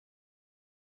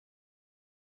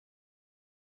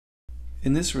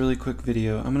In this really quick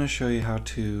video, I'm going to show you how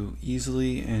to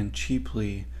easily and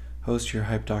cheaply host your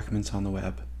hype documents on the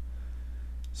web.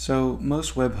 So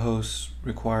most web hosts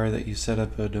require that you set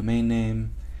up a domain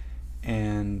name,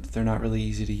 and they're not really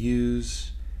easy to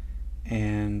use,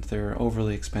 and they're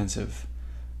overly expensive.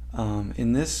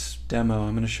 In this demo,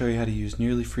 I'm going to show you how to use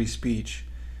nearly free speech,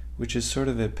 which is sort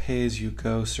of a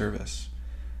pay-as-you-go service.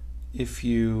 If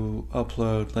you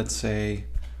upload, let's say,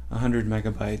 100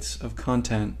 megabytes of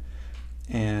content,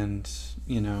 and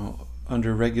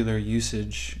under regular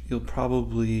usage, you'll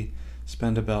probably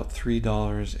spend about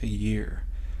 $3 a year.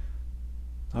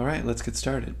 All right, let's get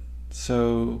started.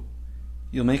 So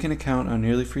you'll make an account on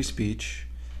Nearly Free Speech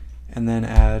and then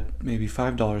add maybe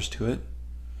 $5 to it,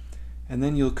 and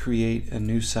then you'll create a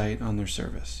new site on their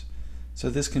service. So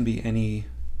this can be any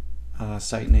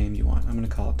site name you want. I'm going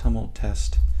to call it Tumult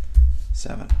Test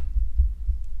 7.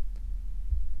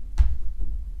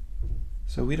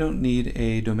 So we don't need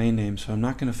a domain name, so I'm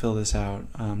not going to fill this out.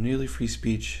 Nearly Free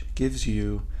Speech gives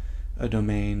you a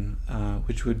domain,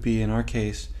 which would be, in our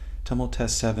case,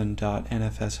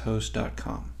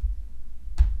 tumulttest7.nfshost.com.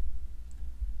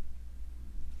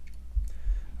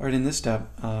 Alright, in this step,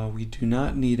 we do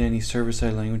not need any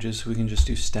server-side languages, so we can just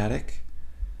do static.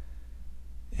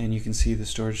 And you can see the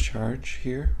storage charge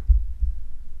here.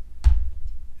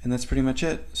 And that's pretty much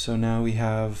it. So now we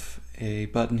have a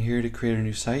button here to create a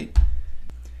new site.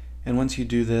 And once you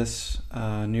do this,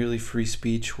 Nearly Free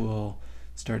Speech will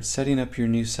start setting up your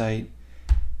new site,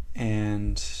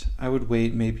 and I would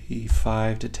wait maybe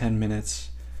 5 to 10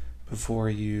 minutes before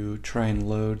you try and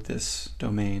load this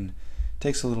domain. It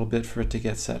takes a little bit for it to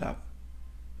get set up.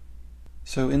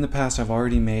 So in the past, I've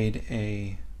already made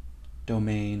a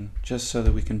domain just so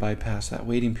that we can bypass that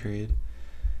waiting period.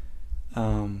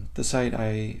 The site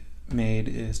I made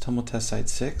is Tumult Test Site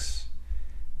 6.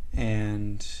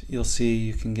 And you'll see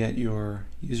you can get your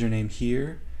username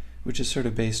here, which is sort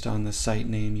of based on the site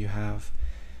name you have.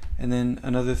 And then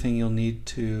another thing you'll need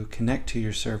to connect to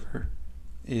your server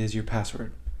is your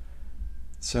password.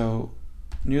 So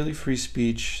Nearly Free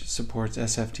Speech supports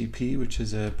SFTP, which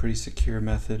is a pretty secure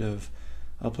method of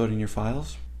uploading your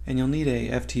files. And you'll need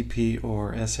a FTP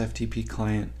or SFTP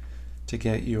client to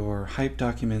get your hype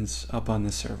documents up on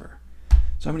the server.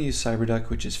 So I'm going to use CyberDuck,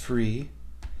 which is free,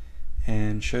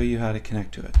 and show you how to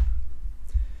connect to it.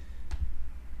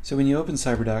 So when you open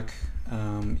CyberDuck,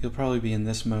 you'll probably be in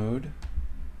this mode,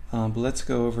 but let's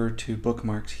go over to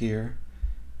bookmarks here,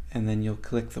 and then you'll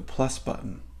click the plus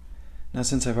button. Now,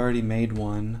 since I've already made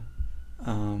one,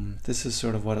 this is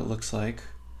sort of what it looks like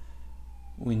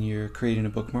when you're creating a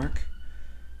bookmark.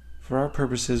 For our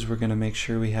purposes, we're going to make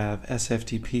sure we have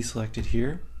SFTP selected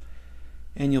here,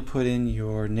 and you'll put in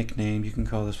your nickname. You can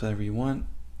call this whatever you want.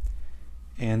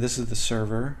 And this is the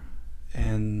server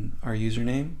and our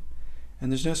username.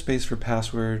 And there's no space for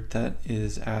password. That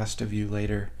is asked of you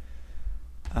later.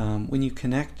 When you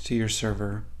connect to your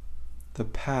server, the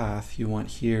path you want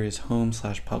here is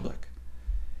home/public.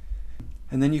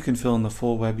 And then you can fill in the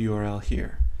full web URL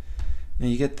here. Now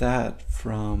you get that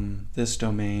from this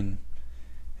domain,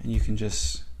 and you can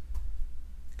just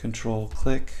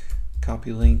Control-click,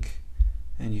 copy link,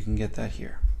 and you can get that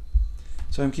here.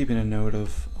 So I'm keeping a note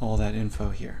of all that info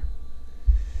here.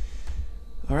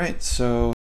 Alright,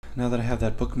 so now that I have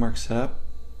that bookmark set up,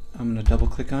 I'm going to double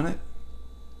click on it.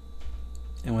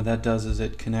 And what that does is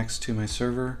it connects to my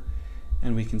server,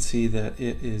 and we can see that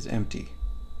it is empty.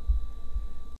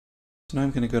 So now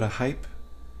I'm going to go to Hype,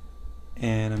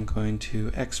 and I'm going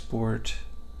to export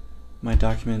my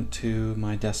document to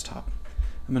my desktop.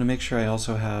 I'm going to make sure I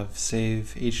also have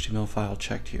Save HTML file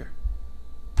checked here.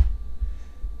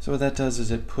 So what that does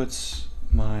is it puts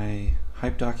my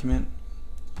hype document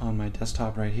on my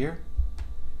desktop right here,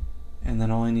 and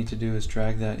then all I need to do is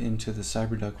drag that into the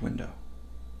CyberDuck window.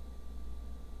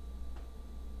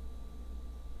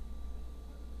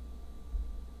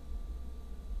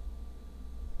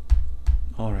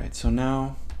 Alright, so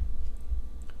now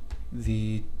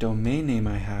the domain name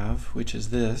I have, which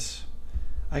is this,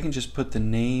 I can just put the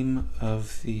name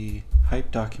of the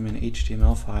hype document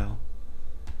HTML file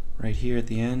right here at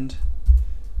the end,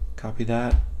 copy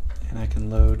that, and I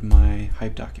can load my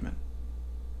hype document.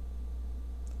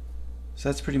 So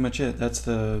that's pretty much it. That's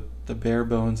the bare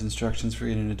bones instructions for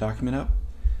getting a document up,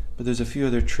 but there's a few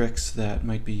other tricks that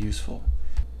might be useful.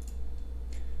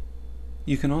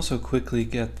 You can also quickly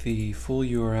get the full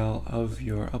URL of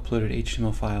your uploaded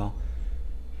HTML file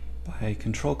by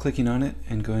control-clicking on it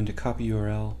and going to copy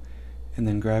URL and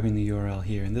then grabbing the URL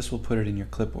here, and this will put it in your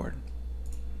clipboard.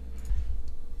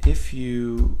 If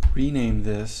you rename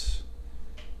this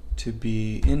to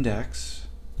be index,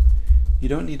 you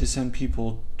don't need to send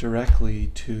people directly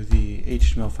to the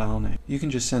HTML file name. You can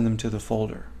just send them to the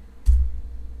folder.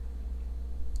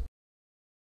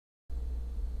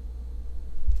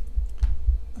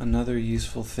 Another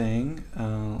useful thing,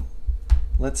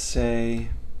 let's say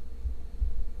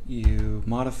you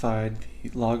modified the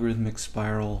logarithmic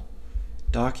spiral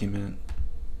document.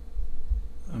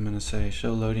 I'm going to say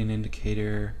show loading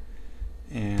indicator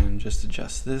and just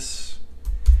adjust this.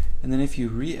 And then if you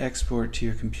re-export to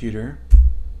your computer,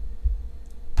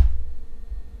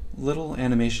 little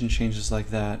animation changes like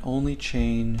that only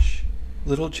change,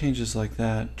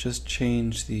 just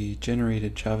change the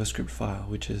generated JavaScript file,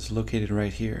 which is located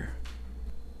right here.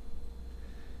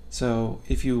 So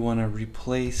if you want to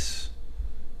replace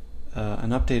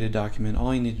an updated document,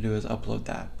 all you need to do is upload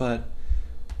that. But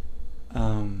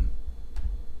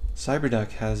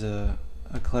CyberDuck has a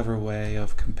clever way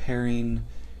of comparing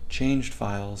changed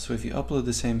files. So if you upload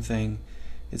the same thing,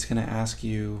 it's going to ask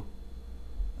you,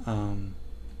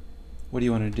 what do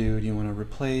you want to do? Do you want to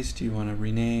replace? Do you want to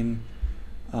rename?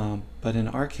 But in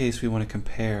our case, we want to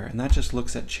compare, and that just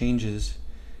looks at changes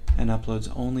and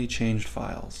uploads only changed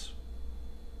files.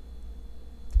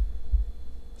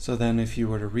 So then if you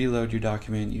were to reload your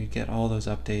document, you'd get all those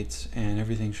updates and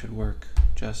everything should work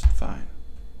just fine.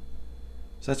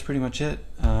 So that's pretty much it.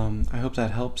 I hope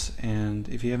that helps, and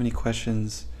if you have any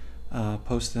questions,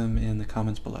 post them in the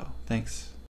comments below. Thanks.